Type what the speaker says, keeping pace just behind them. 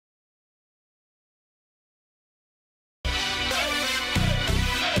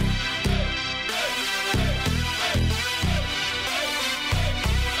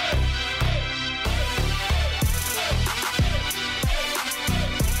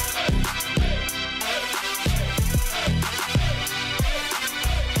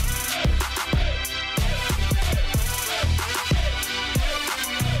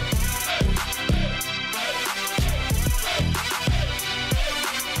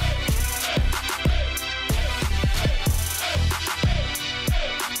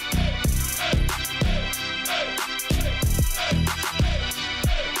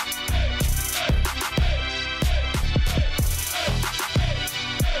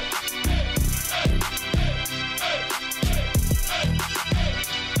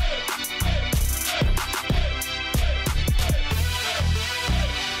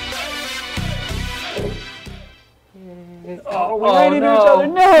We ran into each other.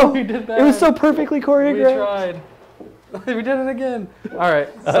 No! We did that. It was so perfectly choreographed. We tried. We did it again. All right.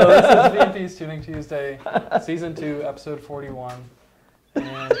 So this is VMP's Tuning Tuesday, Season 2, Episode 41.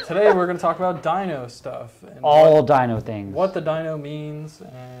 And today we're going to talk about dyno stuff. And all dyno things. What the dyno means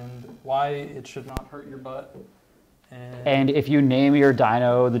and why it should not hurt your butt. And if you name your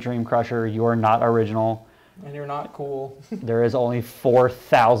dyno the Dream Crusher, you're not original. And you're not cool. There is only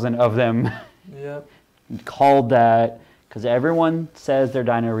 4,000 of them. Yep. Called that because everyone says their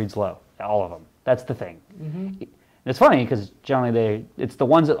dyno reads low. All of them. That's the thing. Mm-hmm. It's funny because generally it's the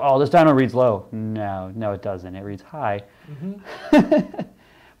ones that, oh, this dyno reads low. No, it doesn't. It reads high. Mm-hmm.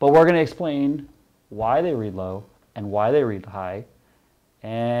 But we're going to explain why they read low and why they read high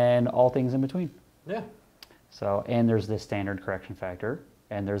and all things in between. Yeah. So, and there's the standard correction factor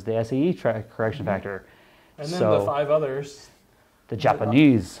and there's the SAE correction factor. And then the 5 others. The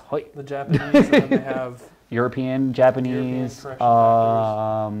Japanese. The Japanese, and then they have European, Japanese. European correction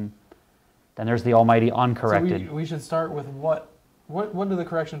factors. Then there's the almighty uncorrected. So we should start with what do the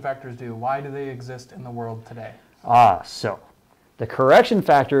correction factors do? Why do they exist in the world today? So the correction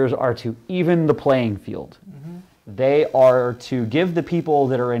factors are to even the playing field. Mm-hmm. They are to give the people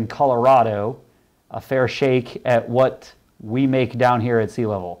that are in Colorado a fair shake at what we make down here at sea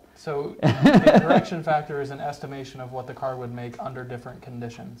level. So the correction factor is an estimation of what the car would make under different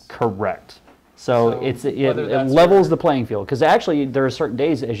conditions. Correct. So it levels the playing field. Because actually there are certain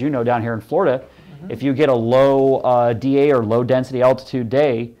days, as you know, down here in Florida, if you get a low DA or low density altitude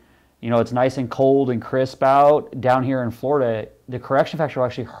day, you know, it's nice and cold and crisp out. Down here in Florida, the correction factor will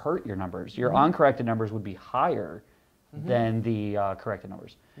actually hurt your numbers. Your uncorrected numbers would be higher than the corrected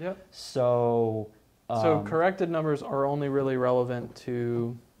numbers. Yep. So corrected numbers are only really relevant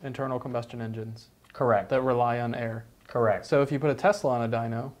to internal combustion engines. Correct. That rely on air. Correct. So if you put a Tesla on a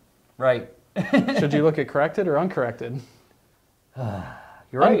dyno, right. Should you look at corrected or uncorrected?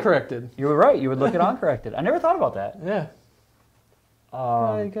 You're right. Uncorrected. You were right. You would look at uncorrected. I never thought about that. Yeah.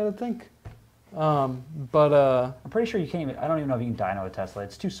 You gotta think. I'm pretty sure you can't even. I don't even know if you can dyno a Tesla.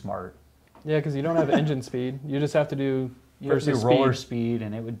 It's too smart. Yeah, because you don't have engine speed. You just have to do roller speed,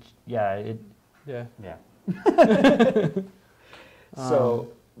 and it would. Yeah. Yeah. So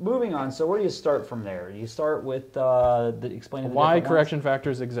moving on. So where do you start from there? You start with explaining why correction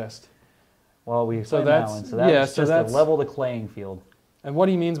factors exist. Well, we explained that one. So that's just to level the playing field. And what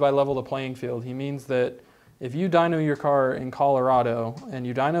he means by level the playing field, he means that if you dyno your car in Colorado and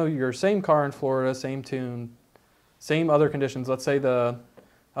you dyno your same car in Florida, same tune, same other conditions, let's say the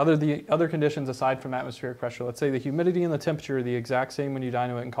other conditions aside from atmospheric pressure, let's say the humidity and the temperature are the exact same when you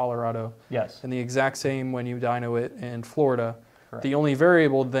dyno it in Colorado. Yes. And the exact same when you dyno it in Florida. Correct. The only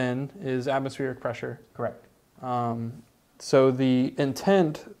variable then is atmospheric pressure. Correct. So the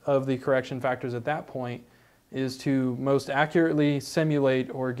intent of the correction factors at that point is to most accurately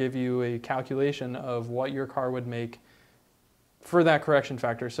simulate or give you a calculation of what your car would make for that correction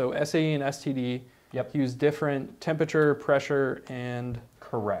factor. So SAE and STD use different temperature, pressure, and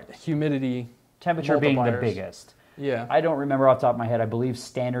humidity. Temperature being the biggest. Yeah. I don't remember off the top of my head. I believe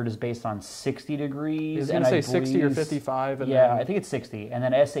standard is based on 60 degrees. Is going to say 60 or 55. And I think it's 60. And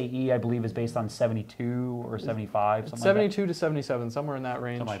then SAE, I believe, is based on 72 or 75. Something 72 to 77, somewhere in that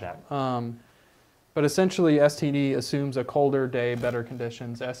range. Something like that. But essentially, STD assumes a colder day, better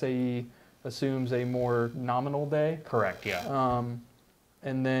conditions. SAE assumes a more nominal day. Correct, yeah.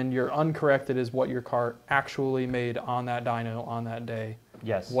 And then your uncorrected is what your car actually made on that dyno on that day.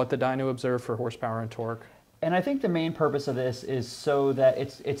 Yes. What the dyno observed for horsepower and torque. And I think the main purpose of this is so that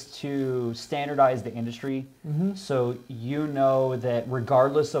it's to standardize the industry. Mm-hmm. So you know that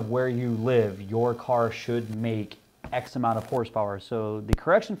regardless of where you live, your car should make X amount of horsepower. So the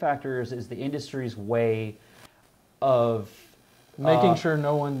correction factors is the industry's way of making sure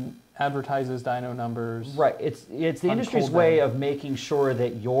no one advertises dyno numbers. Right. It's the industry's way of making sure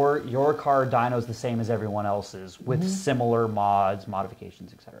that your car dyno is the same as everyone else's with similar mods,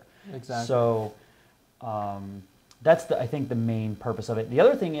 modifications, etc. Exactly. So that's I think the main purpose of it. The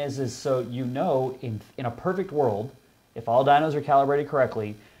other thing is so you know in a perfect world, if all dynos are calibrated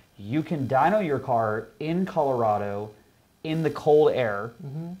correctly, you can dyno your car in Colorado in the cold air.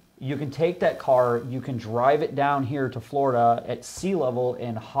 Mm-hmm. You can take that car, you can drive it down here to Florida at sea level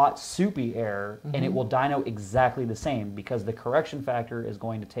in hot, soupy air, and it will dyno exactly the same because the correction factor is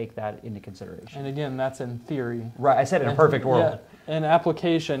going to take that into consideration. And again, that's in theory. Right, I said in a perfect world. Yeah, in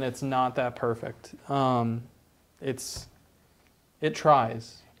application, it's not that perfect. It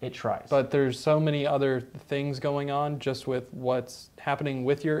tries. It tries. But there's so many other things going on just with what's happening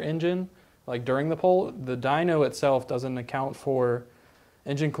with your engine. Like during the pull, the dyno itself doesn't account for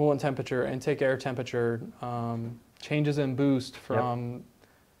engine coolant temperature, intake air temperature, changes in boost from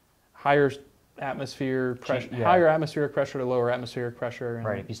higher atmosphere pressure, Yeah. higher atmospheric pressure to lower atmospheric pressure. And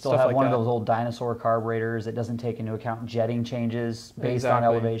Right. If you still stuff have like one that. of those old dinosaur carburetors, it doesn't take into account jetting changes based on Exactly.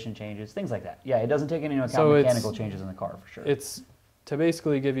 elevation changes, things like that. Yeah, it doesn't take into account So mechanical changes in the car for sure. It's to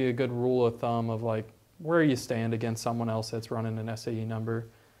basically give you a good rule of thumb of like where you stand against someone else that's running an SAE number.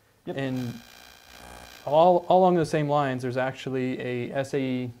 Yep. And all along the same lines, there's actually a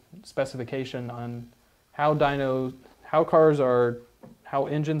SAE specification on how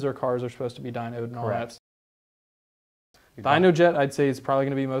engines or cars are supposed to be dynoed and all Correct. that. DynoJet, I'd say, is probably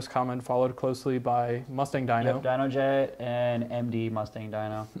going to be most common, followed closely by Mustang Dyno. Yep, DynoJet and MD Mustang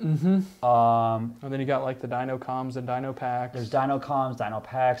Dyno. And then you got like the Dyno Comms and Dyno Packs. There's Dyno Comms, Dyno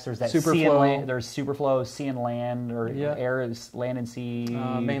Packs. There's that Sea and Superflow. Land. There's Superflow, Sea and Land, or Air is Land and Sea.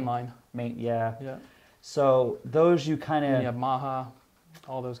 Mainline. Yeah. Yeah. So those you kind And you of have Maha,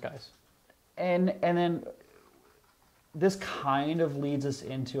 all those guys. and then this kind of leads us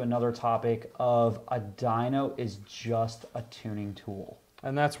into another topic of a dyno is just a tuning tool.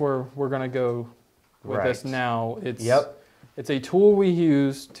 And that's where we're going to go with this now. It's a tool we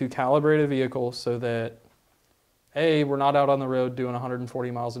use to calibrate a vehicle so that, A, we're not out on the road doing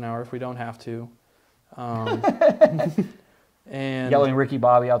 140 miles an hour if we don't have to. And Yelling Ricky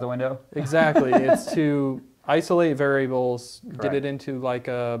Bobby out the window. Exactly. It's to isolate variables, Correct. get it into like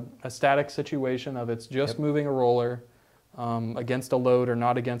a static situation of it's just moving a roller against a load or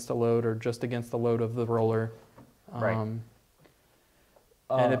not against a load or just against the load of the roller. And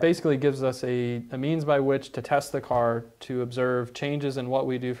it basically gives us a means by which to test the car, to observe changes in what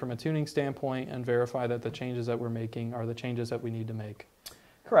we do from a tuning standpoint and verify that the changes that we're making are the changes that we need to make.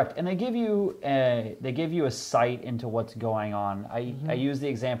 Correct, and they give you a sight into what's going on. I use the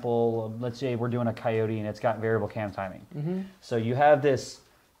example of, let's say we're doing a Coyote and it's got variable cam timing. So you have this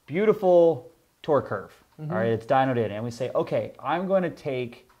beautiful torque curve. All right, it's dynoed in, and we say, okay, I'm going to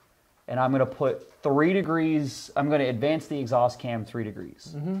take and I'm going to put 3 degrees. I'm going to advance the exhaust cam 3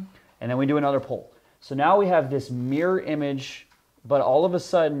 degrees, and then we do another pull. So now we have this mirror image, but all of a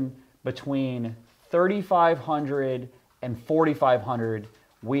sudden between 3,500 and 4,500.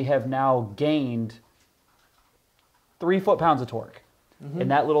 We have now gained 3 foot-pounds of torque in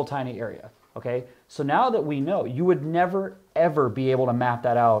that little tiny area, okay? So now that we know, you would never, ever be able to map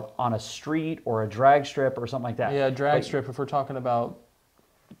that out on a street or a drag strip or something like that. Yeah, drag strip, if we're talking about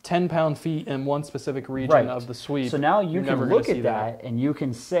 10 pound-feet in one specific region of the sweep. So now you can look at that and you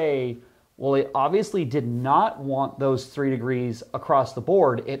can say, well, it obviously did not want those 3 degrees across the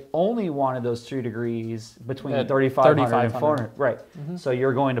board. It only wanted those 3 degrees between 3,500 and 400. Right. So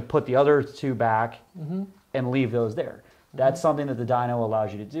you're going to put the other 2 back and leave those there. That's something that the dyno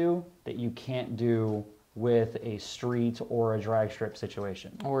allows you to do that you can't do with a street or a drag strip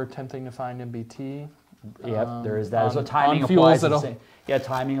situation. Or attempting to find MBT. Yep, there is that. So timing applies the same. Yeah,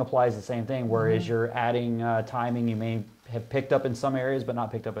 timing applies the same thing. Whereas you're adding timing, you may have picked up in some areas, but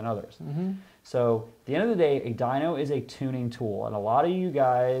not picked up in others. So at the end of the day, a dyno is a tuning tool, and a lot of you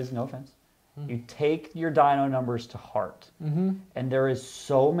guys, no offense, you take your dyno numbers to heart, and there is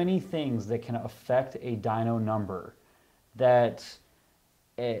so many things that can affect a dyno number that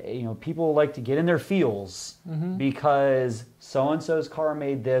people like to get in their feels because so-and-so's car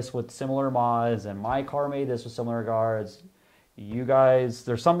made this with similar mods and my car made this with similar guards. You guys,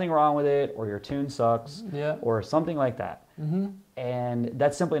 there's something wrong with it, or your tune sucks, or something like that. And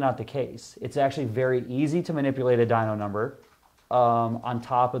that's simply not the case. It's actually very easy to manipulate a dyno number on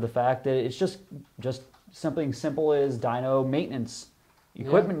top of the fact that it's just something simple as dyno maintenance,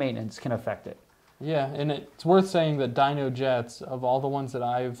 equipment maintenance can affect it. Yeah, and it's worth saying that DynoJets, of all the ones that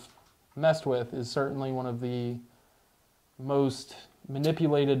I've messed with, is certainly one of the most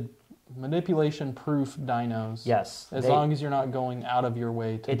manipulation-proof dynos. Yes. As long as you're not going out of your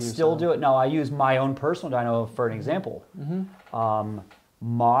way to do it. Now, I use my own personal dyno for an example. On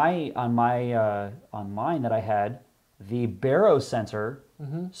mine that I had, the baro sensor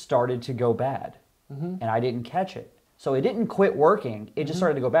started to go bad, and I didn't catch it. So it didn't quit working. It just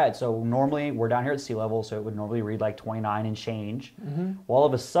started to go bad. So normally, we're down here at sea level, so it would normally read like 29 and change. Well, all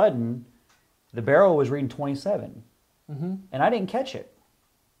of a sudden, the baro was reading 27, and I didn't catch it.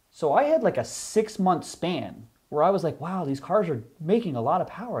 So I had like a 6-month span where I was like, wow, these cars are making a lot of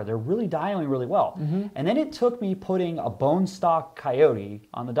power. They're really dynoing really well. And then it took me putting a bone stock Coyote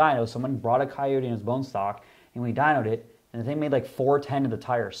on the dyno. Someone brought a Coyote in his bone stock, and we dynoed it, and the thing made like 410 of the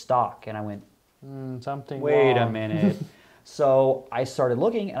tire stock. And I went, something wait wrong. a minute. So I started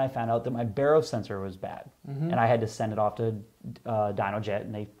looking, and I found out that my baro sensor was bad. And I had to send it off to DynoJet,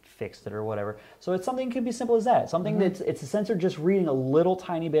 and they fixed it or whatever. So it's something that could be simple as that. Something that's it's a sensor just reading a little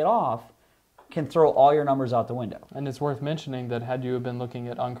tiny bit off. can throw all your numbers out the window. And it's worth mentioning that had you have been looking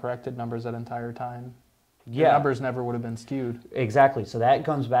at uncorrected numbers that entire time, Yeah. the numbers never would have been skewed. Exactly. So that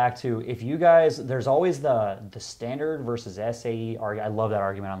comes back to, if you guys, there's always the standard versus SAE argument. I love that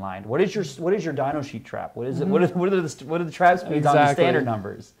argument online. What is your dyno sheet trap? What is it? What are the trap speeds on the standard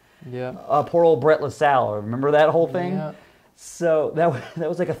numbers? Yeah. Poor old Brett LaSalle. Remember that whole thing? Yeah. So that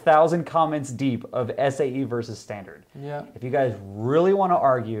was like 1,000 comments deep of SAE versus standard. Yeah. If you guys really want to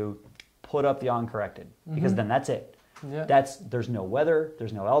argue, put up the uncorrected, because then that's it. Yeah. There's no weather,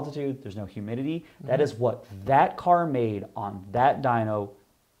 there's no altitude, there's no humidity. That is what that car made on that dyno,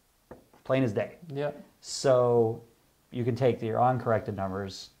 plain as day. Yeah. So you can take your uncorrected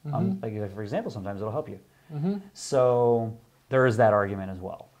numbers, like for example, sometimes it'll help you. So there is that argument as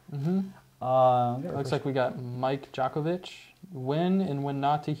well. Looks like we got Mike Djokovic. When and when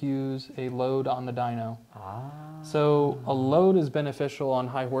not to use a load on the dyno. So a load is beneficial on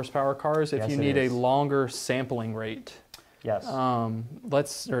high horsepower cars if you need a longer sampling rate. Yes. I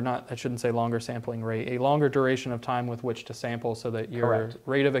shouldn't say longer sampling rate, a longer duration of time with which to sample so that your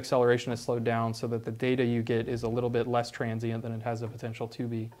rate of acceleration is slowed down so that the data you get is a little bit less transient than it has the potential to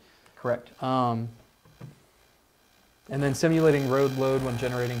be. Correct. And then simulating road load when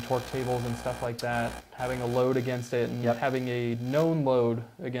generating torque tables and stuff like that, having a load against it and having a known load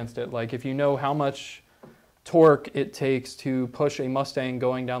against it. Like if you know how much torque it takes to push a Mustang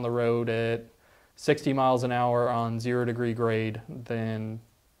going down the road at 60 miles an hour on 0 degree grade, then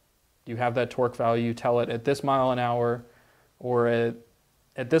you have that torque value. You tell it at this mile an hour, or at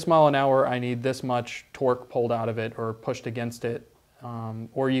this mile an hour I need this much torque pulled out of it or pushed against it.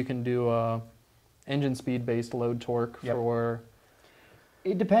 Or you can do a engine speed based load torque for.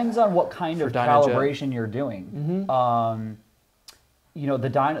 It depends on what kind of calibration you're doing. You know,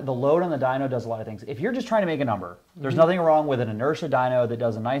 the load on the dyno does a lot of things. If you're just trying to make a number, there's nothing wrong with an inertia dyno that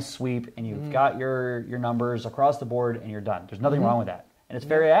does a nice sweep and you've got your numbers across the board and you're done. There's nothing wrong with that, and it's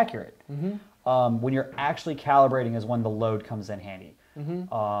very accurate. When you're actually calibrating is when the load comes in handy.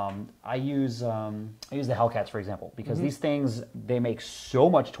 I use the Hellcats, for example, because these things, they make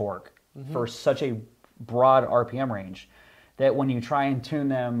so much torque for such a broad RPM range that when you try and tune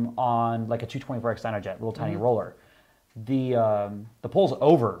them on like a 224X Dynojet, little tiny roller, the pull's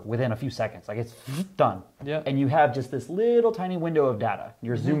over within a few seconds. Like it's done. Yeah. And you have just this little tiny window of data.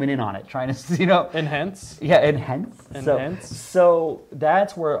 You're zooming in on it, trying to, you know. Enhance. Yeah, enhance. Enhance. So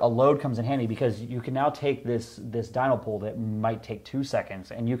that's where a load comes in handy, because you can now take this dyno pull that might take 2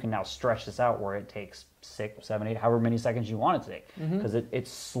 seconds, and you can now stretch this out where it takes 6, 7, 8, however many seconds you want it to take, because it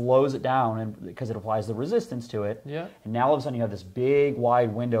slows it down, and because it applies the resistance to it. Yeah. And now all of a sudden you have this big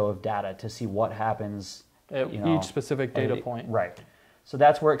wide window of data to see what happens at each specific data point. Right. So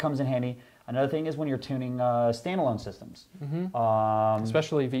that's where it comes in handy. Another thing is when you're tuning standalone systems.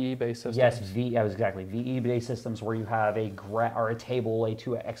 Especially VE-based systems. Yes, exactly. VE-based systems where you have a table, a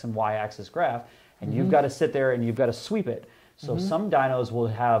 2 X and Y axis graph, and you've got to sit there and you've got to sweep it. So some dynos will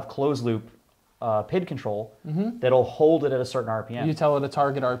have closed loop PID control that'll hold it at a certain RPM. You tell it a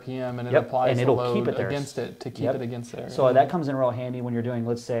target RPM and it applies and it'll the load keep it there. against it to keep it against there. So that comes in real handy when you're doing,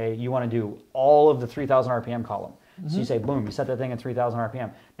 let's say you want to do all of the 3,000 RPM column. So you say, boom, you set that thing at 3,000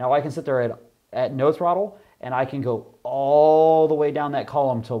 RPM. Now I can sit there at no throttle, and I can go all the way down that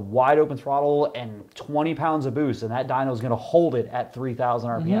column to wide open throttle and 20 pounds of boost, and that dyno is going to hold it at 3,000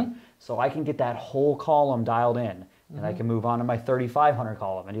 RPM. So I can get that whole column dialed in. And I can move on to my 3,500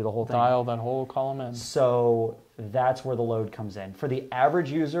 column and do the whole thing. Dial that whole column in. So that's where the load comes in. For the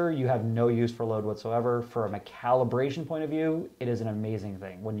average user, you have no use for load whatsoever. From a calibration point of view, it is an amazing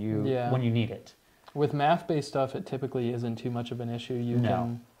thing when you need it. With math-based stuff, it typically isn't too much of an issue.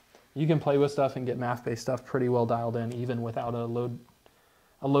 You can play with stuff and get math-based stuff pretty well dialed in, even without a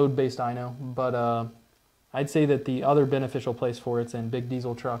load-based dyno. But I'd say that the other beneficial place for it's in big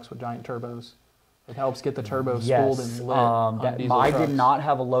diesel trucks with giant turbos. It helps get the turbo spooled and lit on diesel trucks. I did not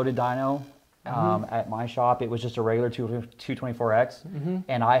have a loaded dyno at my shop. It was just a regular 224X,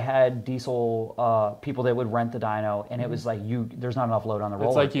 and I had diesel people that would rent the dyno, and it was like there's not enough load on the roller.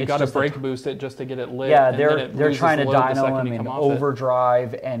 It's like you got to brake boost it just to get it lit. Yeah, they're trying to dyno them in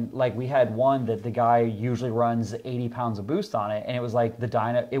overdrive, it. and like we had one that the guy usually runs 80 pounds of boost on it, and it was like the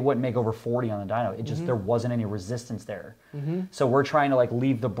dyno, it wouldn't make over 40 on the dyno. It just there wasn't any resistance there. So we're trying to like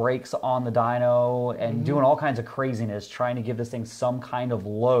leave the brakes on the dyno and doing all kinds of craziness, trying to give this thing some kind of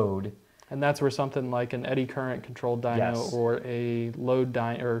load. And that's where something like an eddy current controlled dyno or a load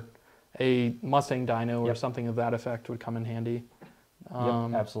dyno or a Mustang dyno or something of that effect would come in handy.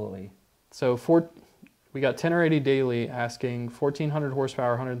 Absolutely. So we got 10 or 80 daily asking 1,400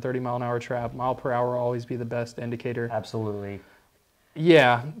 horsepower, 130 mile an hour trap. Mile per hour will always be the best indicator. Absolutely.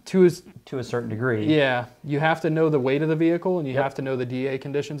 Yeah, to a certain degree. Yeah, you have to know the weight of the vehicle, and you have to know the DA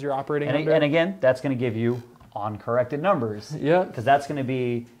conditions you're operating under. And again, that's going to give you uncorrected numbers. Yeah. Because that's going to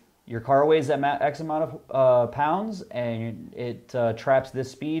be your car weighs that X amount of pounds, and it traps this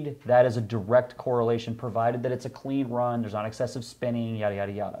speed. That is a direct correlation, provided that it's a clean run, there's not excessive spinning, yada,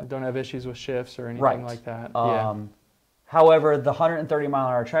 yada, yada. Don't have issues with shifts or anything like that. However, the 130 mile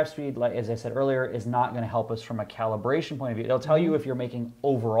an hour trap speed, like as I said earlier, is not going to help us from a calibration point of view. It'll tell you if you're making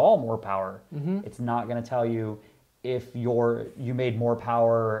overall more power. It's not going to tell you if you made more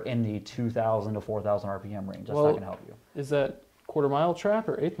power in the 2,000 to 4,000 RPM range. That's not going to help you. Is that quarter mile trap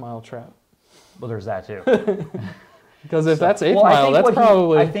or eighth mile trap? Well, there's that too. Because if that's eighth mile, that's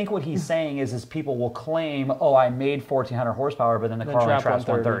probably... I think what he's saying is people will claim, oh, I made 1,400 horsepower, but then the car only traps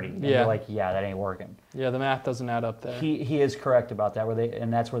 130. And you're like, yeah, that ain't working. Yeah, the math doesn't add up there. He is correct about that,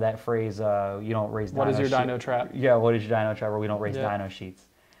 and that's where that phrase, you don't raise dyno. What is your dyno trap? Yeah, what is your dyno trap, or we don't raise dyno sheets.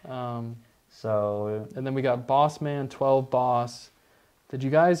 So... And then we got Boss Man 12 Boss. Did you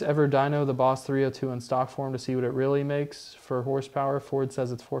guys ever dyno the Boss 302 in stock form to see what it really makes for horsepower? Ford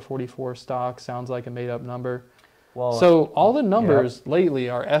says it's 444 stock. Sounds like a made-up number. Well, so all the numbers lately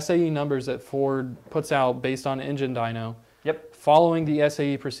are SAE numbers that Ford puts out based on engine dyno. Yep. Following the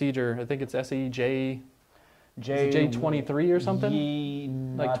SAE procedure. I think it's SAE J23 or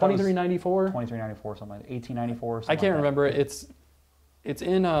something? Like 2394? 2394, something like 1894. I can't remember. It's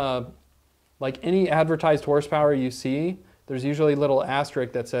in like any advertised horsepower you see, there's usually a little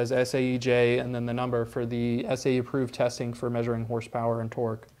asterisk that says SAEJ and then the number for the SAE approved testing for measuring horsepower and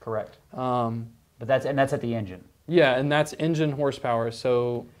torque. Correct. But that's at the engine. Yeah, and that's engine horsepower.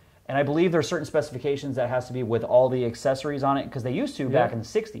 So, and I believe there's certain specifications that has to be with all the accessories on it, because they used to back in the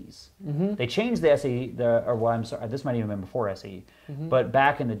 60s. They changed the SAE, I'm sorry, this might even have been before SAE, but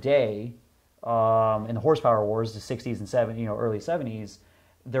back in the day, in the horsepower wars, the 60s and early 70s,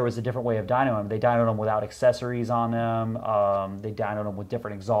 there was a different way of dynoing them. They dynoed them without accessories on them. They dynoed them with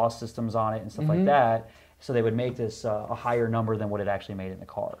different exhaust systems on it and stuff like that. So they would make this a higher number than what it actually made in the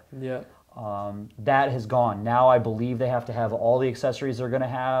car. Yeah. That has gone. Now I believe they have to have all the accessories they're going to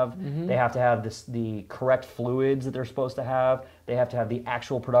have. They have to have the correct fluids that they're supposed to have. They have to have the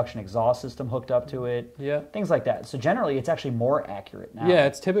actual production exhaust system hooked up to it. Yeah. Things like that. So generally, it's actually more accurate now. Yeah,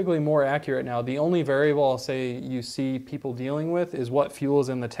 it's typically more accurate now. The only variable I'll say you see people dealing with is what fuel is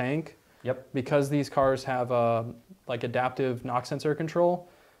in the tank. Yep. Because these cars have like adaptive knock sensor control.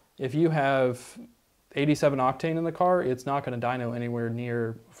 If you have 87 octane in the car, it's not going to dyno anywhere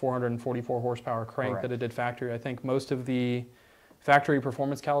near 444 horsepower crank that it did factory. I think most of the factory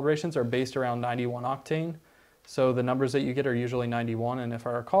performance calibrations are based around 91 octane. So the numbers that you get are usually 91. And if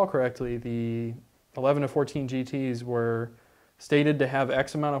I recall correctly, the 11 to 14 GTs were stated to have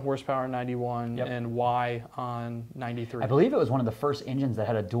X amount of horsepower on 91 and Y on 93. I believe it was one of the first engines that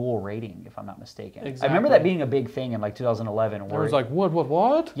had a dual rating, if I'm not mistaken. Exactly. I remember that being a big thing in like 2011. Where it was like,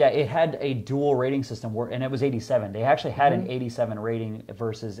 what? Yeah, it had a dual rating system, and it was 87. They actually had an 87 rating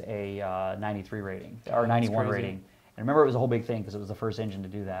versus a 93 rating, or 91 rating. And I remember it was a whole big thing because it was the first engine to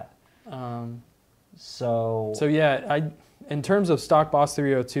do that. So yeah, in terms of stock Boss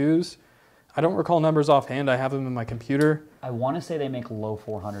 302s, I don't recall numbers offhand. I have them in my computer. I want to say they make low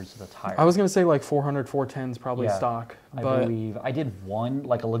 400s to the tire. I was going to say like 400, 410s probably stock. I believe. I did one,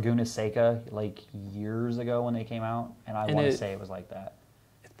 like a Laguna Seca, like years ago when they came out, and I want to say it was like that.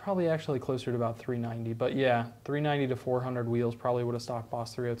 It's probably actually closer to about 390, but yeah, 390 to 400 wheels probably what a stock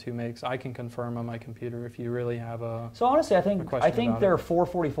Boss 302 makes. I can confirm on my computer if you really have a So honestly, I think their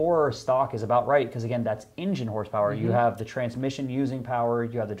 444 stock is about right, because again, that's engine horsepower. You have the transmission using power,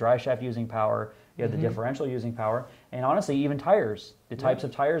 you have the drive shaft using power, you have the differential using power, and honestly, even tires. The types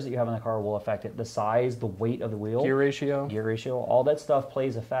of tires that you have in the car will affect it. The size, the weight of the wheel. Gear ratio, all that stuff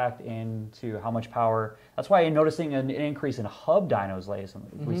plays a fact into how much power. That's why you're noticing an increase in hub dynos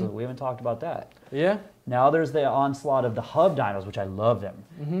recently. We haven't talked about that. Yeah. Now there's the onslaught of the hub dynos, which I love them.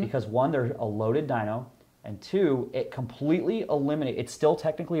 Because one, they're a loaded dyno, and two, it completely eliminates, it's still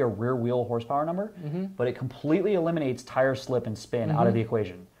technically a rear wheel horsepower number, but it completely eliminates tire slip and spin out of the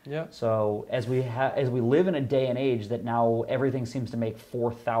equation. Yeah. So as we live in a day and age that now everything seems to make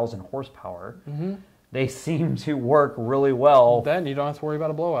 4,000 horsepower, they seem to work really well. Then you don't have to worry about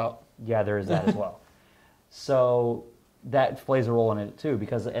a blowout. Yeah, there is that as well. So that plays a role in it too,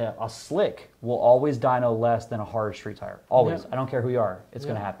 because a slick will always dyno less than a hard street tire. Always. I don't care who you are. It's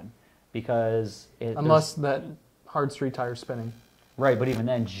going to happen. Because unless that hard street tire is spinning. Right, but even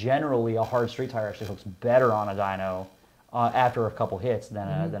then, generally a hard street tire actually hooks better on a dyno after a couple hits than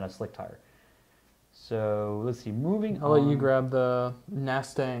a slick tire. So let's see, moving on. I'll let you grab the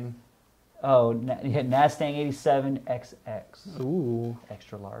Mustang. Oh, you hit Nastang 87 XX. Ooh.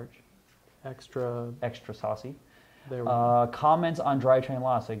 Extra large. Extra saucy. There we go. Comments on drivetrain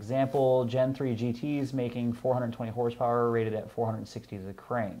loss. Example, Gen 3 GTs making 420 horsepower rated at 460 to the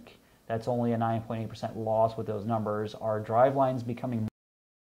crank. That's only a 9.8% loss with those numbers. Are drive lines becoming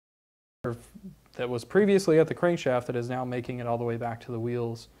that was previously at the crankshaft that is now making it all the way back to the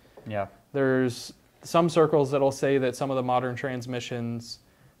wheels? Yeah. There's some circles that'll say that some of the modern transmissions,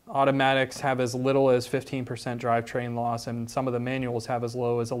 automatics have as little as 15% drivetrain loss, and some of the manuals have as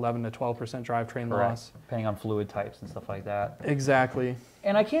low as 11 to 12% drivetrain loss. Depending on fluid types and stuff like that. Exactly.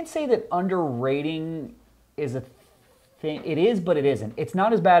 And I can't say that underrating is a thing. It is, but it isn't. It's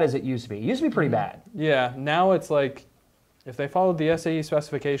not as bad as it used to be. It used to be pretty bad. Yeah, now it's like, if they followed the SAE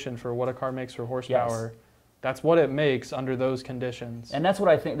specification for what a car makes for horsepower, that's what it makes under those conditions. And that's what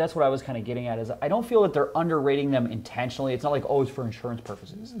I think, that's what I was kind of getting at, is I don't feel that they're underrating them intentionally. It's not like, oh, it's for insurance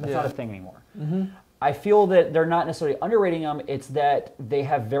purposes. That's not a thing anymore. I feel that they're not necessarily underrating them. It's that they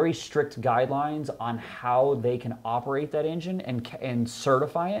have very strict guidelines on how they can operate that engine and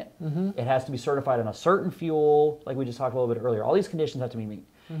certify it. It has to be certified on a certain fuel, like we just talked a little bit earlier. All these conditions have to be met.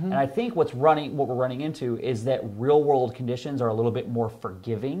 And I think what we're running into is that real world conditions are a little bit more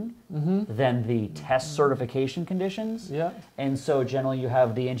forgiving than the test certification conditions. And so generally you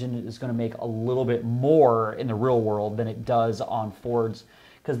have the engine is going to make a little bit more in the real world than it does on Fords.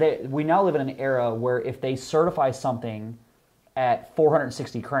 Because we now live in an era where if they certify something at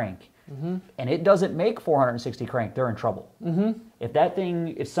 460 crank and it doesn't make 460 crank, they're in trouble.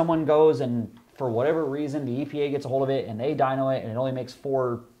 If someone goes and for whatever reason, the EPA gets a hold of it and they dyno it and it only makes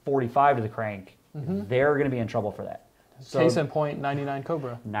 445 to the crank, they're going to be in trouble for that. So, case in point, 99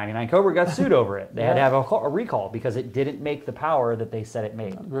 Cobra. 99 Cobra got sued over it. They had to have a recall because it didn't make the power that they said it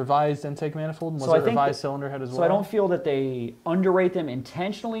made. Revised intake manifold? Was it revised cylinder head as well? So I don't feel that they underrate them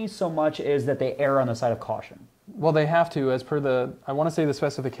intentionally so much as that they err on the side of caution. Well, they have to, as per I want to say the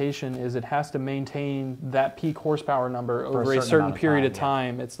specification is it has to maintain that peak horsepower number over a certain period of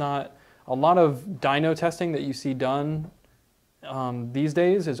time. It's not... A lot of dyno testing that you see done these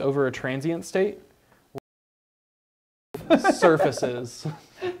days is over a transient state. Surfaces.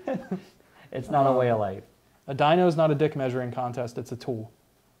 It's not a way of life. A dyno is not a dick measuring contest, it's a tool.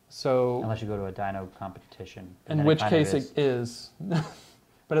 So unless you go to a dyno competition. In which case it is.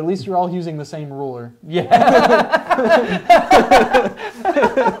 But at least you're all using the same ruler.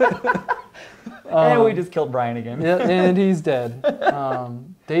 And we just killed Brian again. Yeah, and he's dead.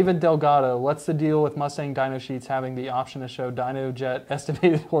 David Delgado, what's the deal with Mustang dyno sheets having the option to show dyno jet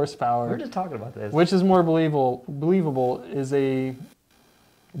estimated horsepower? We were just talking about this. Which is more believable is a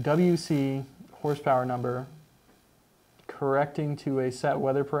WC horsepower number correcting to a set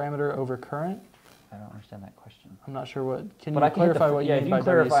weather parameter over current? I don't understand that question. I'm not sure what. Can you clarify what you mean by WC? Yeah, if you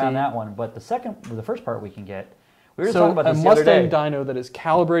clarify on that one. But the first part we can get. We were just talking about this a the other day. Mustang dyno that is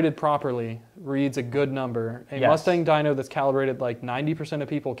calibrated properly reads a good number. A Mustang dyno that's calibrated, like 90% of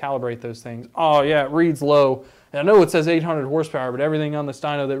people calibrate those things. Oh yeah, it reads low. And I know it says 800 horsepower, but everything on this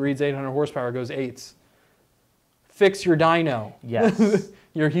dyno that reads 800 horsepower goes 8s. Fix your dyno. Yes.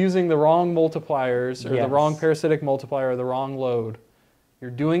 You're using the wrong multipliers or the wrong parasitic multiplier or the wrong load. You're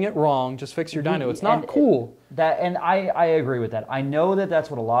doing it wrong. Just fix your dyno. It's not cool. I agree with that. I know that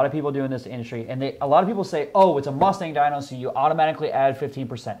that's what a lot of people do in this industry, and a lot of people say, "Oh, it's a Mustang dyno, so you automatically add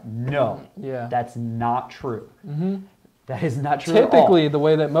 15%." No, that's not true. That is not true. Typically, the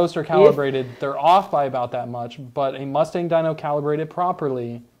way that most are calibrated, they're off by about that much. But a Mustang dyno calibrated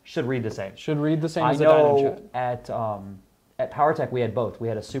properly should read the same. Should read the same as a dyno jet. At PowerTech, we had both. We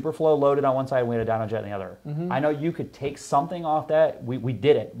had a Superflow loaded on one side, and we had a dyno jet on the other. I know you could take something off that. We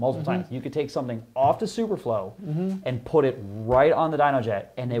did it multiple times. You could take something off the Superflow and put it right on the dyno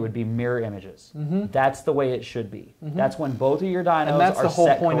jet, and they would be mirror images. That's the way it should be. That's when both of your dynos are set correctly. And that's the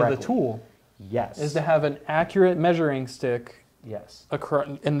whole point of the tool. Yes. Is to have an accurate measuring stick. Yes.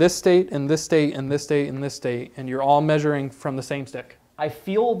 In this state, in this state, in this state, in this state, and you're all measuring from the same stick. I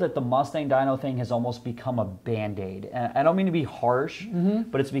feel that the Mustang dyno thing has almost become a Band-Aid. And I don't mean to be harsh,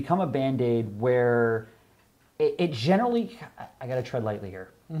 but it's become a Band-Aid where it generally, I got to tread lightly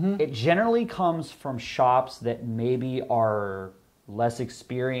here, it generally comes from shops that maybe are less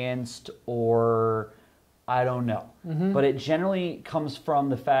experienced or I don't know. But it generally comes from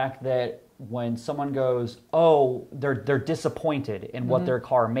the fact that when someone goes, oh, they're disappointed in what their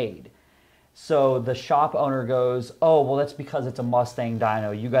car made. So the shop owner goes, oh, well, that's because it's a Mustang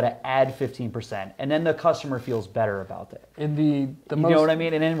dyno. You got to add 15%. And then the customer feels better about it. You know what I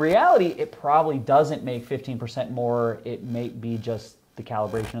mean? And in reality, it probably doesn't make 15% more. It may be just the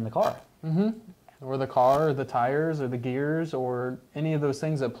calibration in the car. Or the car, or the tires, or the gears, or any of those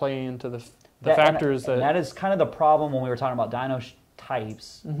things that play into the factors and that is kind of the problem when we were talking about dyno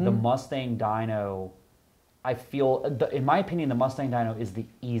types. Mm-hmm. The Mustang dyno, I feel, in my opinion, the Mustang dyno is the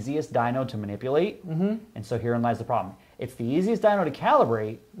easiest dyno to manipulate. Mm-hmm. And so herein lies the problem. It's the easiest dyno to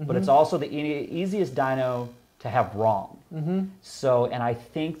calibrate, Mm-hmm. but it's also the easiest dyno to have wrong. Mm-hmm. So, and I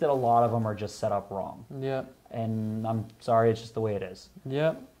think that a lot of them are just set up wrong. Yeah. And I'm sorry, it's just the way it is.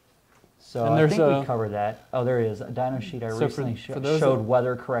 Yeah. So And I there's think we covered that. Oh, there it is. A dyno sheet I So recently for those showed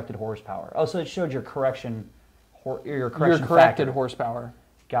weather corrected horsepower. Oh, so it showed your correction, your corrected factor. horsepower.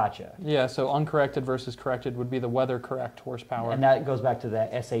 Gotcha. Yeah, so uncorrected versus corrected would be the weather correct horsepower. And that goes back to the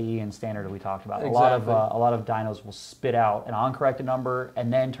SAE and standard that we talked about. Exactly. A lot of dynos will spit out an uncorrected number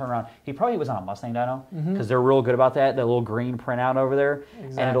and then turn around. He probably was on a Mustang dyno because they're real good about that. That little green printout over there,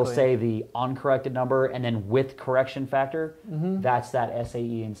 and it'll Exactly. say the uncorrected number and then with correction factor. That's that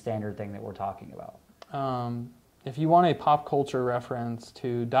SAE and standard thing that we're talking about. If you want a pop culture reference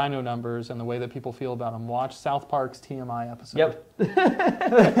to dyno numbers and the way that people feel about them, watch South Park's TMI episode. Yep.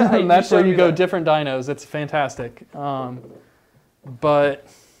 And that's where you go different dynos. It's fantastic. But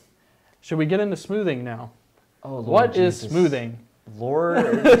should we get into smoothing now? Oh, Lord What is Jesus. smoothing?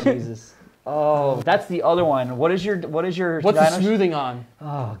 Lord Jesus. Oh, that's the other one. What is your What's the dyno- smoothing on?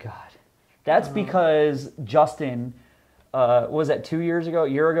 Oh God, that's because Justin, was that 2 years ago, a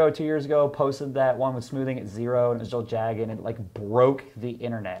year ago, 2 years ago, posted that one with smoothing at 0 and it was still jagged and it like broke the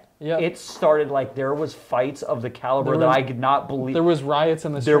internet. Yep. It started like there was fights of the caliber that I could not believe. There was riots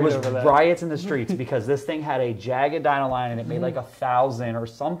in the street There was over that. riots in the streets because this thing had a jagged dyno line and it made like 1,000 or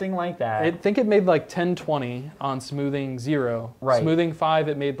something like that. I think it made like 1020 on smoothing 0. Right. Smoothing 5,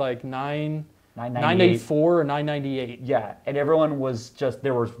 it made like 984 or 998. Yeah, and everyone was just,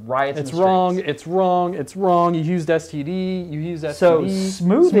 there was riots in the It's streets. wrong, it's wrong, it's wrong. You used STD, you used STD. So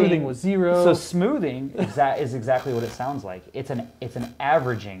smoothing was 0. So smoothing is exactly what it sounds like. It's an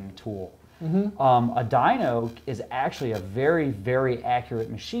averaging tool. A dyno is actually a very, very accurate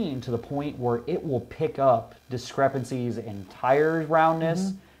machine to the point where it will pick up discrepancies in tire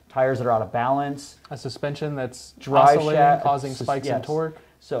roundness, tires that are out of balance, A suspension that's drive oscillating, shaft, causing spikes in yes. torque.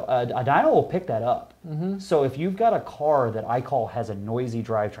 So a dyno will pick that up. So if you've got a car that I call has a noisy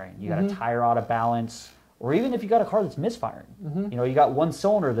drivetrain, you got a tire out of balance, or even if you got a car that's misfiring, you know, you got one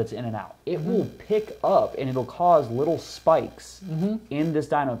cylinder that's in and out, it will pick up and it'll cause little spikes in this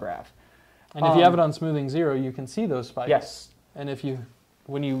dyno graph. And if you have it on smoothing 0, you can see those spikes. Yes. And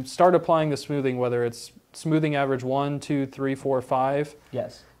when you start applying the smoothing, whether it's smoothing average 1, 2, 3, 4, 5,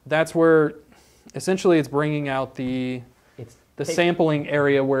 Yes. that's where essentially it's bringing out the sampling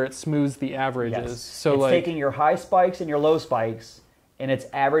area where it smooths the averages. Yes. So it's like taking your high spikes and your low spikes, and it's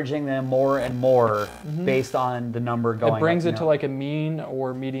averaging them more and more based on the number going. it brings up, it to like a mean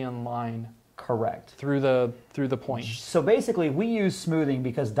or median line correct through the point. So basically, we use smoothing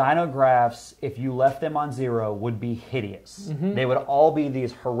because dyno graphs, if you left them on 0, would be hideous. They would all be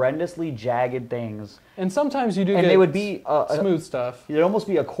these horrendously jagged things, And sometimes you do and get they would be smooth stuff. It'd almost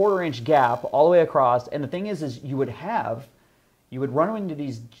be a 1/4-inch gap all the way across. And the thing is you would run into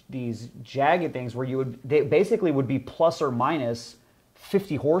these jagged things where they basically would be plus or minus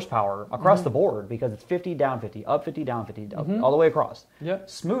 50 horsepower across the board because it's 50, down 50, up 50, down 50, up, all the way across. Yep.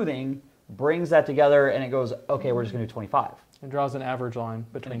 Smoothing brings that together and it goes, okay, we're just going to do 25. It draws an average line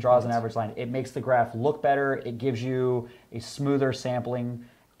between. And it draws an points. average line. It makes the graph look better. It gives you a smoother sampling.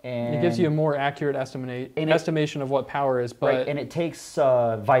 And It gives you a more accurate estimation of what power is. But right, and it takes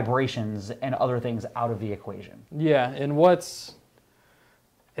vibrations and other things out of the equation. yeah, and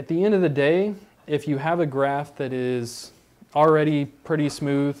at the end of the day, if you have a graph that is already pretty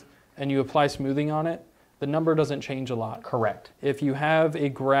smooth and you apply smoothing on it, the number doesn't change a lot. Correct. If you have a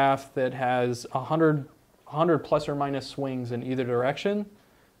graph that has 100 plus or minus swings in either direction,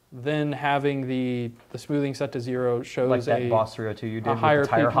 then having the smoothing set to 0 shows Like that Boss 302 you did higher with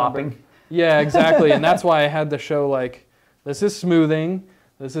the tire peak number. hopping. Yeah, exactly. And that's why I had to show like, this is smoothing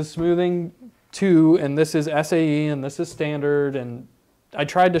 2, and this is SAE, and this is standard. And I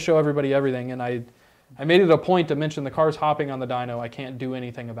tried to show everybody everything, and I made it a point to mention the car's hopping on the dyno. I can't do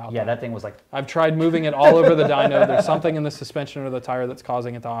anything about Yeah, that thing was like, I've tried moving it all over the dyno. There's something in the suspension or the tire that's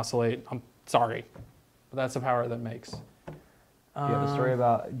causing it to oscillate. I'm sorry, but that's the power that makes. do you have a story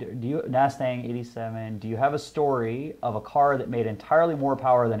about, Mustang 87, do you have a story of a car that made entirely more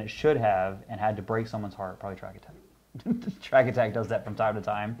power than it should have and had to break someone's heart? Probably Track Attack. Track Attack does that from time to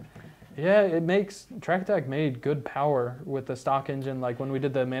time. Yeah, Track Attack made good power with the stock engine, like when we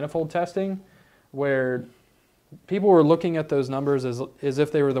did the manifold testing, where people were looking at those numbers as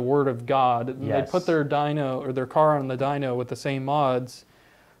if they were the word of God. And Yes. They'd put their dyno or their car on the dyno with the same mods,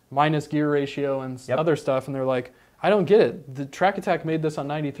 minus gear ratio and Yep. other stuff, and they're like, I don't get it. The Track Attack made this on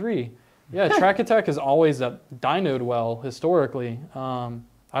 93. Yeah, Track Attack has always dynoed well historically.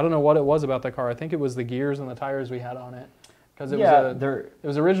 I don't know what it was about the car. I think it was the gears and the tires we had on it. Because it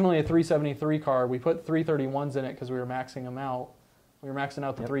was originally a 373 car. We put 331s in it because we were maxing them out. We were maxing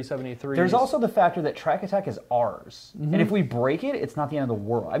out the 373s. There's also the factor that Track Attack is ours. Mm-hmm. And if we break it, it's not the end of the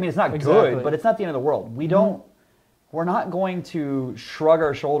world. I mean, it's not Exactly. good, but it's not the end of the world. We're not going to shrug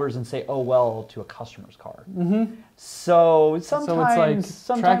our shoulders and say, oh, well, to a customer's car. Mm-hmm. So So it's like Track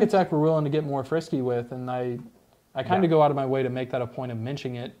sometimes Attack we're willing to get more frisky with, and I kind of go out of my way to make that a point of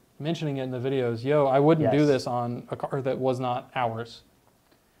mentioning it in the videos. Yo, I wouldn't do Yes. this on a car that was not ours.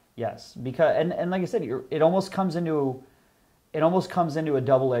 Yes, because and like I said, it almost comes into a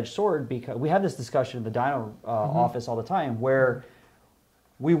double-edged sword, because we have this discussion in the dyno office all the time, where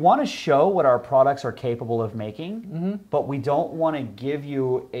we want to show what our products are capable of making, but we don't want to give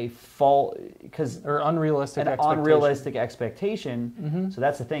you a unrealistic expectation. So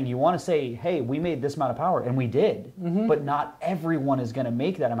that's the thing. You want to say, hey, we made this amount of power, and we did, but not everyone is going to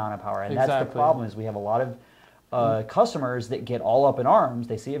make that amount of power, and that's the problem. Is we have a lot of customers that get all up in arms.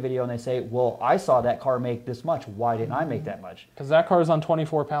 They see a video and they say, well, I saw that car make this much. Why didn't I make that much? Because that car is on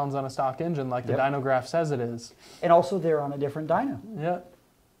 24 pounds on a stock engine like the dynograph says it is. And also they're on a different dyno. Yeah.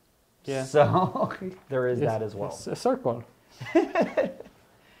 Yeah. So there is that as well. It's a circle.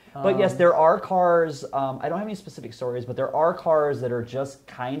 But yes, there are cars, I don't have any specific stories, but there are cars that are just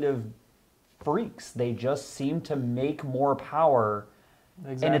kind of freaks. They just seem to make more power.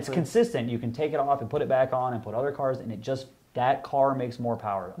 Exactly. And it's consistent. You can take it off and put it back on and put other cars, and that car makes more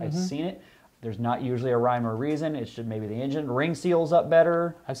power. I've seen it. There's not usually a rhyme or reason. It's just maybe the engine ring seals up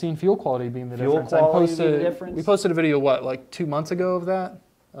better. I've seen fuel quality being the Fuel difference. quality being the difference. We posted a video, like 2 months ago of that?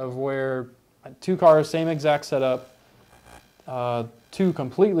 Of where 2 cars, same exact setup, 2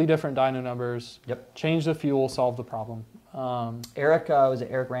 completely different dyno numbers. Yep. Change the fuel, solve the problem. Eric, was it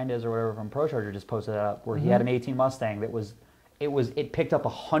Eric Randez or whatever from ProCharger just posted that up, where he had an 18 Mustang that it picked up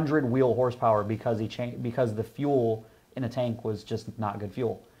 100 wheel horsepower because the fuel in the tank was just not good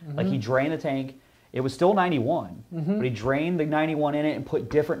fuel. Like he drained the tank. It was still 91, but he drained the 91 in it and put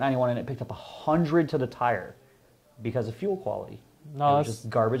different 91 in it. Picked up 100 to the tire because of fuel quality. No, it was just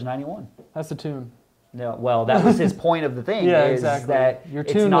garbage 91. That's the tune. No, well, that was his point of the thing. Yeah, is exactly. That your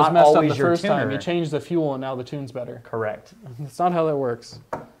it's tune not was messed up always the your first time. tuner. You changed the fuel, and now the tune's better. Correct. That's not how that works.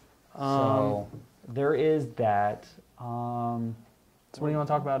 So there is that. So what do you want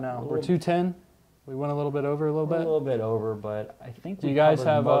to talk about now? We're 210. We went a little bit over a little bit. A little bit over, but I think. Do you guys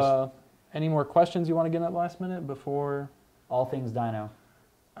have any more questions you want to get in that last minute before? All things dyno.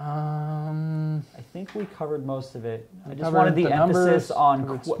 I think we covered most of it. I just covered wanted the emphasis numbers,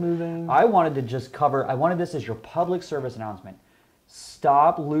 on smoothing. I wanted to just cover. I wanted this as your public service announcement.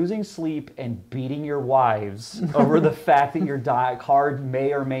 Stop losing sleep and beating your wives over the fact that your car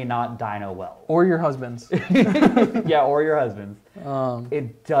may or may not dyno well. Or your husband's. Yeah, or your husband's.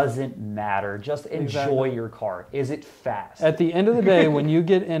 It doesn't matter. Just enjoy your car. Is it fast? At the end of the day, when you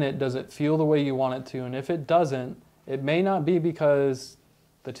get in it, does it feel the way you want it to? And if it doesn't, it may not be because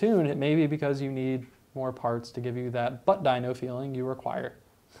the tune, it may be because you need more parts to give you that butt dyno feeling you require.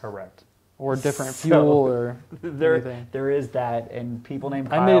 Correct. Or different fuel or anything. There is that, and people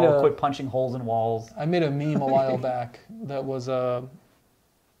named Kyle quit punching holes in walls. I made a meme a while back that was the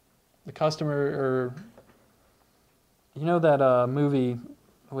customer, or you know that movie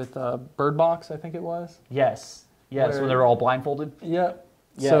with Bird Box, I think it was? Yes. Yes, when they're all blindfolded? Yep.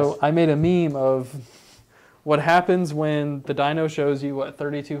 Yes. So I made a meme of what happens when the dyno shows you what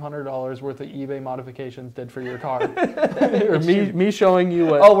 $3,200 worth of eBay modifications did for your car. Or me showing you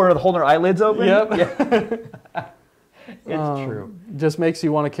what... Oh, we're holding our eyelids open? Yep. Yeah. It's true. Just makes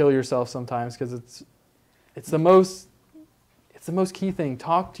you want to kill yourself sometimes, because it's the most key thing.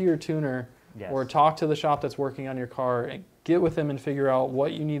 Talk to your tuner or talk to the shop that's working on your car and get with them and figure out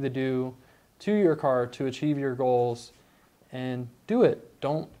what you need to do to your car to achieve your goals, and do it.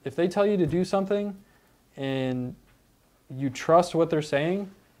 If they tell you to do something and you trust what they're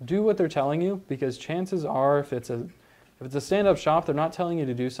saying, do what they're telling you, because chances are if it's a stand-up shop, they're not telling you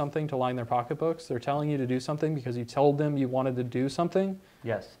to do something to line their pocketbooks. They're telling you to do something because you told them you wanted to do something.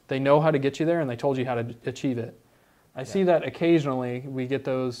 Yes. They know how to get you there, and they told you how to achieve it. I see that occasionally. We get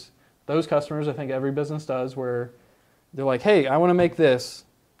those customers, I think every business does, where they're like, hey, I want to make this.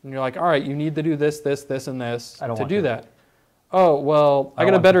 And you're like, all right, you need to do this, this, this, and this to do that. Oh, well, I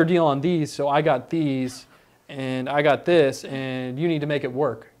got a better deal on these, so I got these, and I got this, and you need to make it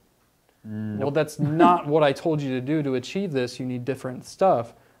work. Well, that's not what I told you to do to achieve this. You need different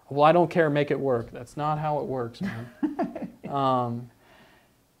stuff. Well, I don't care, make it work. That's not how it works, man.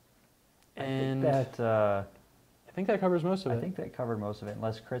 And I think that covers most of it. I think that covered most of it.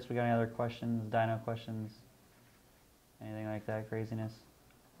 Unless, Chris, we got any other questions, dyno questions? Anything like that craziness?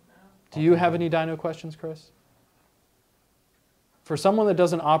 Do you have any dyno questions, Chris? For someone that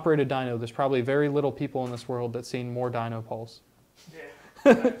doesn't operate a dyno, there's probably very little people in this world that's seen more dyno pulse.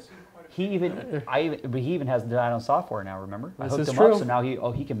 Yeah. He even has the dyno software now. Remember, I This hooked is him true. up, so now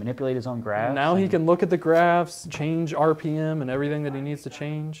he can manipulate his own graphs. Now he can look at the graphs, change RPM and everything that he needs to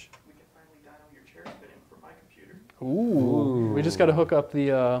change. We can finally dyno your chair spinning from my computer. Ooh. We just got to hook up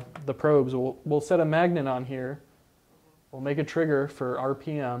the probes. We'll set a magnet on here. We'll make a trigger for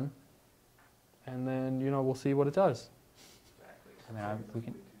RPM, and then we'll see what it does.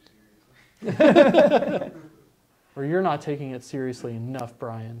 Exactly. We can. Or you're not taking it seriously enough,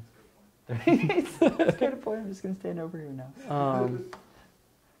 Brian. It's kind of point. I'm just gonna stand over here now.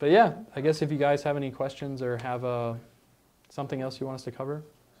 But yeah, I guess if you guys have any questions or have something else you want us to cover.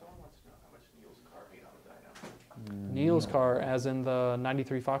 Someone wants to know how much Neil's car made on the dyno. Neil's car, as in the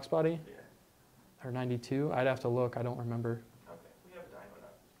 93 Fox body? Yeah. Or 92? I'd have to look. I don't remember. Okay. We have a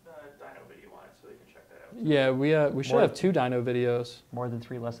dyno video on it, so they can check that out. Yeah, we should What? have 2 dyno videos. More than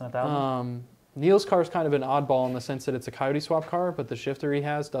 3, less than 1,000. Neil's car is kind of an oddball in the sense that it's a coyote swap car, but the shifter he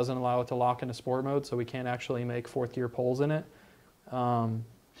has doesn't allow it to lock into sport mode, so we can't actually make 4th gear pulls in it. So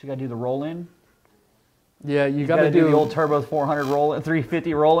you gotta do the roll in. Yeah, you You got to gotta do the old turbo 400 roll in,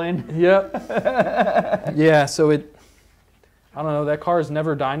 350 roll in. Yep. Yeah, so I don't know, that car is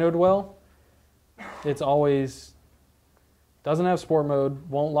never dynoed well. It's always, doesn't have sport mode,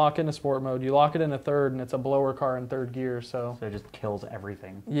 won't lock into sport mode. You lock it into 3rd, and it's a blower car in 3rd gear, so. So it just kills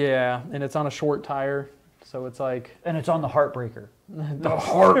everything. Yeah, and it's on a short tire, so it's like. And it's on the heartbreaker. The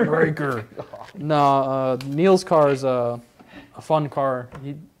heartbreaker. No, Neil's car is a fun car.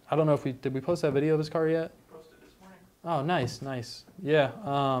 I don't know if did we post that video of his car yet? Posted this morning. Oh, nice. Yeah.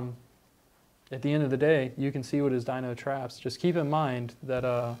 At the end of the day, you can see what his dyno traps. Just keep in mind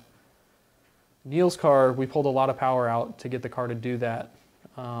that Neil's car, we pulled a lot of power out to get the car to do that.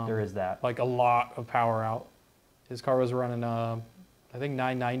 There is that. Like a lot of power out. His car was running, I think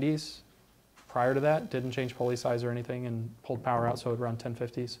 990s prior to that. Didn't change pulley size or anything and pulled power out so it would run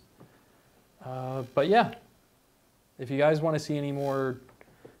 1050s. But yeah, if you guys want to see any more,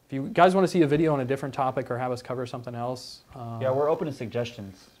 if you guys want to see a video on a different topic or have us cover something else. Yeah, we're open to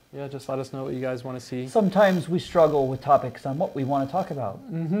suggestions. Yeah, just let us know what you guys want to see. Sometimes we struggle with topics on what we want to talk about.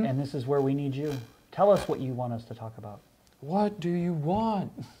 Mm-hmm. And this is where we need you. Tell us what you want us to talk about. What do you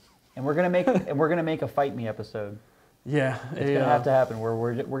want? And we're gonna make a fight me episode. Yeah, It's gonna have to happen. Where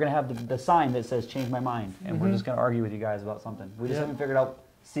we're gonna have the sign that says "Change my mind," and we're just gonna argue with you guys about something. We just haven't figured out.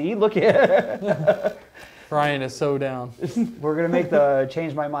 See, look at Brian is so down. We're gonna make the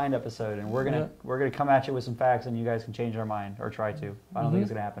 "Change my mind" episode, and we're gonna come at you with some facts, and you guys can change our mind or try to. I don't think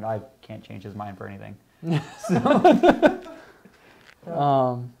it's gonna happen. I can't change his mind for anything.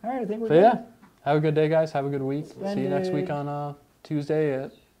 All right, I think we're good. Yeah, have a good day, guys. Have a good week. See you Splendid. next week on Tuesday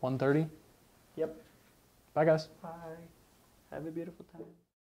at 1:30. Yep. Bye, guys. Bye. Have a beautiful time.